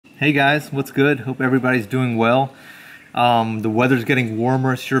Hey guys, what's good? Hope everybody's doing well. The weather's getting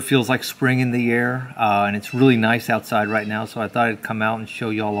warmer. It sure feels like spring in the air, and it's really nice outside right now, so I thought I'd come out and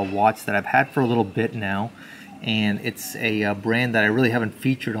show y'all a watch that I've had for a little bit now. And it's a brand that I really haven't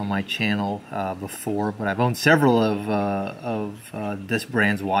featured on my channel before, but I've owned several of this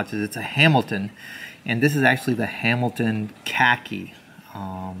brand's watches. It's a Hamilton, and this is actually the Hamilton Khaki.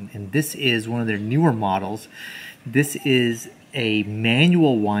 And this is one of their newer models. This is a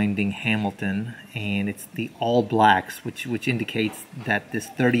manual winding Hamilton, and it's the all blacks, which indicates that this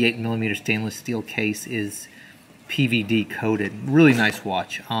 38mm stainless steel case is PVD coated. Really nice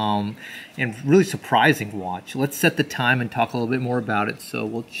watch, and really surprising watch. Let's set the time and talk a little bit more about it. So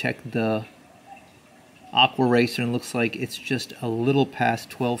we'll check the Aqua Racer, and looks like it's just a little past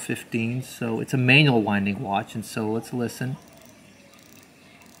 12:15. So it's a manual winding watch, and so let's listen.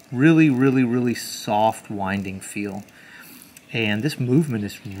 Really soft winding feel. And this movement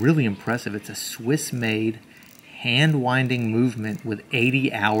is really impressive. It's a Swiss-made hand-winding movement with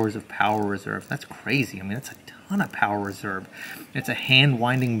 80 hours of power reserve. That's crazy. I mean, that's a ton of power reserve. It's a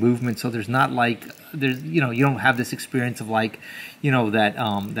hand-winding movement, so there's not like you don't have this experience of like,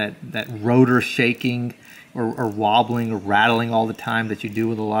 that rotor shaking or wobbling or rattling all the time that you do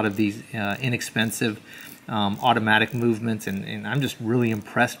with a lot of these inexpensive automatic movements, and I'm just really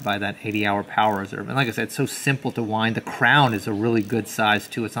impressed by that 80-hour power reserve. And like I said, it's so simple to wind. The crown is a really good size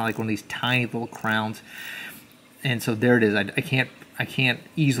too. It's not like one of these tiny little crowns. And so there it is. I can't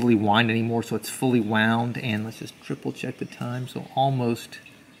easily wind anymore, so it's fully wound. And let's just triple check the time. So almost.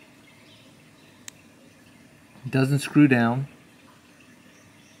 Doesn't screw down.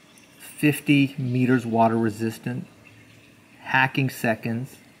 50 meters water resistant. Hacking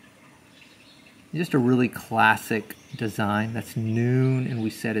seconds. Just a really classic design. That's noon, and we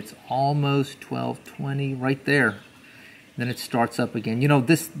said it's almost 12:20 right there. Then it starts up again. You know,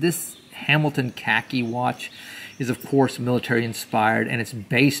 this Hamilton Khaki watch is of course military inspired, and it's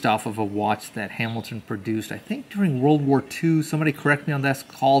based off of a watch that Hamilton produced, I think during World War II. Somebody correct me on that. It's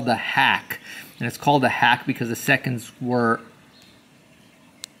called the Hack, and it's called the Hack because the seconds were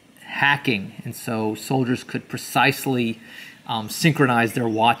hacking, and so soldiers could precisely synchronize their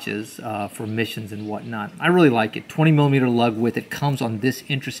watches for missions and whatnot. I really like it. 20mm lug width. It comes on this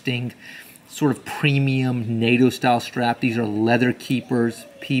interesting sort of premium NATO style strap. These are leather keepers,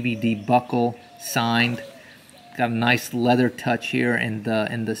 PVD buckle, signed. Got a nice leather touch here, and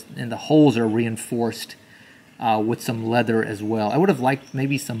the holes are reinforced with some leather as well. I would have liked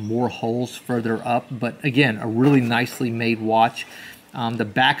maybe some more holes further up, but again, a really nicely made watch. The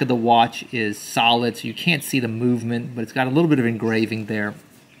back of the watch is solid, so you can't see the movement, but it's got a little bit of engraving there.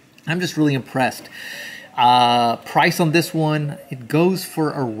 I'm just really impressed. Price on this one, it goes for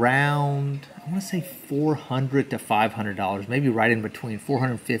around, I want to say $400 to $500, maybe right in between,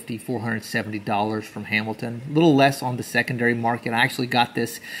 $450, $470 from Hamilton. A little less on the secondary market. I actually got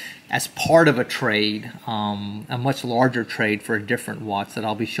this as part of a trade, a much larger trade for a different watch that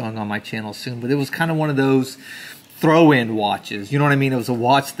I'll be showing on my channel soon, but it was kind of one of those throw-in watches. You know what I mean? It was a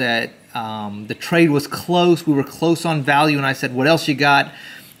watch that the trade was close. We were close on value, and I said, what else you got?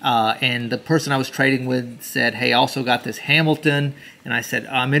 And the person I was trading with said, hey, I also got this Hamilton. And I said,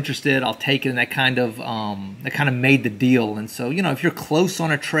 I'm interested, I'll take it. And that kind of made the deal. And so, you know, if you're close on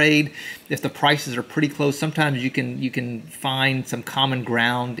a trade, if the prices are pretty close, sometimes you can find some common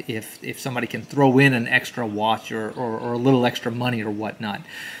ground if somebody can throw in an extra watch or a little extra money or whatnot.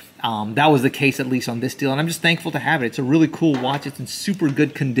 That was the case, at least on this deal, and I'm just thankful to have it. It's a really cool watch. It's in super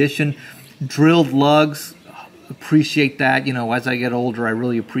good condition. Drilled lugs, appreciate that. You know, as I get older, I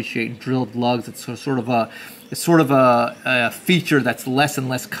really appreciate drilled lugs. It's sort of a feature that's less and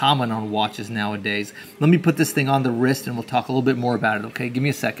less common on watches nowadays. Let me put this thing on the wrist, and we'll talk a little bit more about it. Okay, give me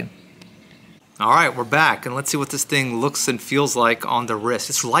a second. All right, we're back, and let's see what this thing looks and feels like on the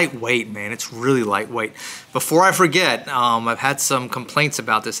wrist. It's lightweight, man. It's really lightweight. Before I forget, I've had some complaints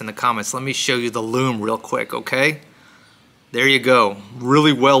about this in the comments. Let me show you the lume real quick, okay? There you go.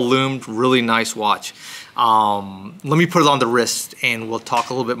 Really well lumed, really nice watch. Let me put it on the wrist, and we'll talk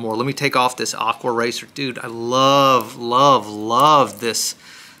a little bit more. Let me take off this Aqua Racer. Dude, I love this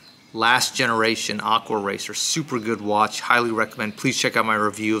last generation Aqua Racer. Super good watch, highly recommend. Please check out my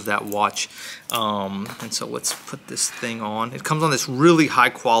review of that watch. And so let's put this thing on. It comes on this really high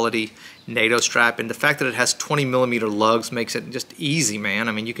quality NATO strap, and the fact that it has 20mm lugs makes it just easy, man.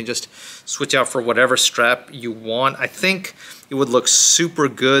 I mean, you can just switch out for whatever strap you want. I think it would look super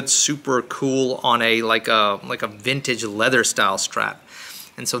good, super cool on a like a vintage leather style strap.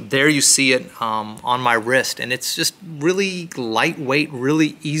 And so there you see it on my wrist, and it's just really lightweight,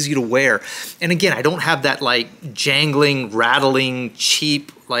 really easy to wear. And again, I don't have that like jangling, rattling,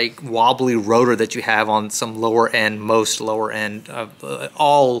 cheap like wobbly rotor that you have on some lower end, most lower end,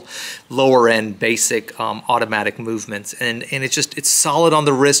 all lower end basic automatic movements. And it's solid on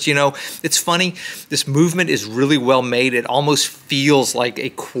the wrist. You know, it's funny, this movement is really well made. It almost feels like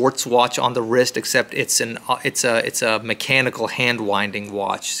a quartz watch on the wrist, except it's a mechanical hand winding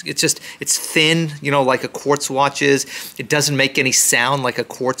watch. It's thin, you know, like a quartz watch is. It doesn't make any sound like a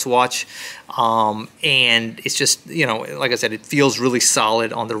quartz watch. And it's just, you know, like I said, it feels really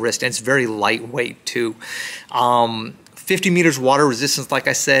solid on the wrist, and it's very lightweight too. 50 meters water resistance, like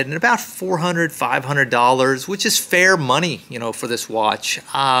I said, and about $400, $500, which is fair money, you know, for this watch.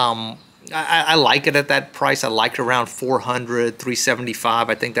 I like it at that price. I like it around $400, $375.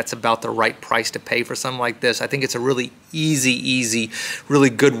 I think that's about the right price to pay for something like this. I think it's a really easy, really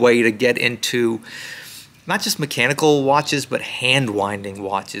good way to get into not just mechanical watches, but hand winding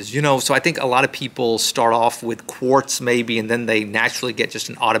watches, you know. So I think a lot of people start off with quartz maybe, and then they naturally get just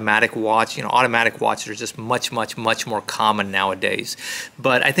an automatic watch. You know, automatic watches are just much more common nowadays.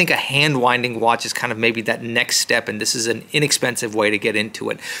 But I think a hand winding watch is kind of maybe that next step, and this is an inexpensive way to get into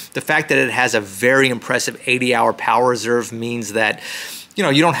it. The fact that it has a very impressive 80-hour power reserve means that, you know,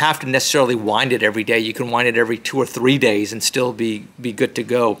 you don't have to necessarily wind it every day. You can wind it every 2 or 3 days and still be good to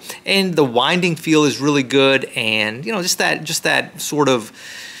go. And the winding feel is really good, and you know, just that sort of,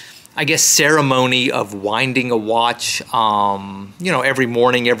 I guess, ceremony of winding a watch, you know, every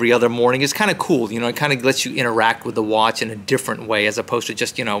morning, every other morning is kind of cool. You know, it kind of lets you interact with the watch in a different way, as opposed to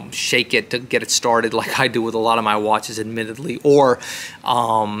just, you know, shake it to get it started like I do with a lot of my watches, admittedly, or,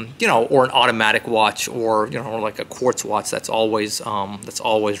 you know, or an automatic watch, or, you know, or like a quartz watch that's always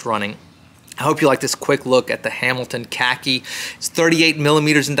running. I hope you like this quick look at the Hamilton Khaki. It's 38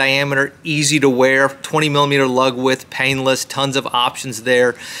 millimeters in diameter, easy to wear, 20 millimeter lug width, painless, tons of options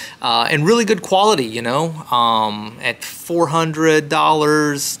there, and really good quality, you know, at $400,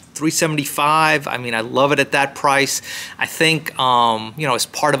 $375. I mean, I love it at that price. I think, you know, as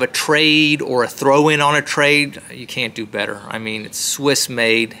part of a trade or a throw-in on a trade, you can't do better. I mean, it's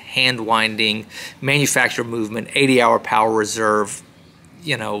Swiss-made, hand-winding, manufacturer movement, 80-hour power reserve,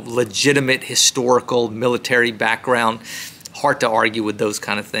 you know, legitimate historical military background. Hard to argue with those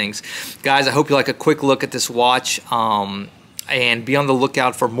kind of things. Guys, I hope you like a quick look at this watch. And be on the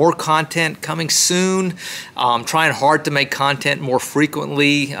lookout for more content coming soon. Trying hard to make content more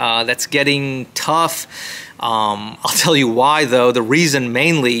frequently. That's getting tough. I'll tell you why, though. The reason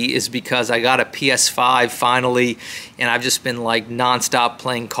mainly is because I got a PS5 finally, and I've just been like nonstop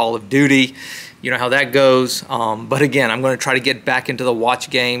playing Call of Duty. You know how that goes. But again, I'm going to try to get back into the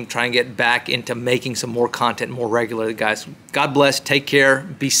watch game, try and get back into making some more content more regularly, guys. God bless. Take care.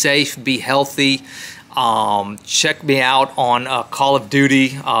 Be safe. Be healthy. Check me out on Call of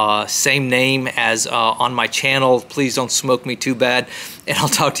Duty, same name as on my channel. Please don't smoke me too bad. And I'll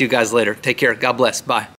talk to you guys later. Take care. God bless. Bye.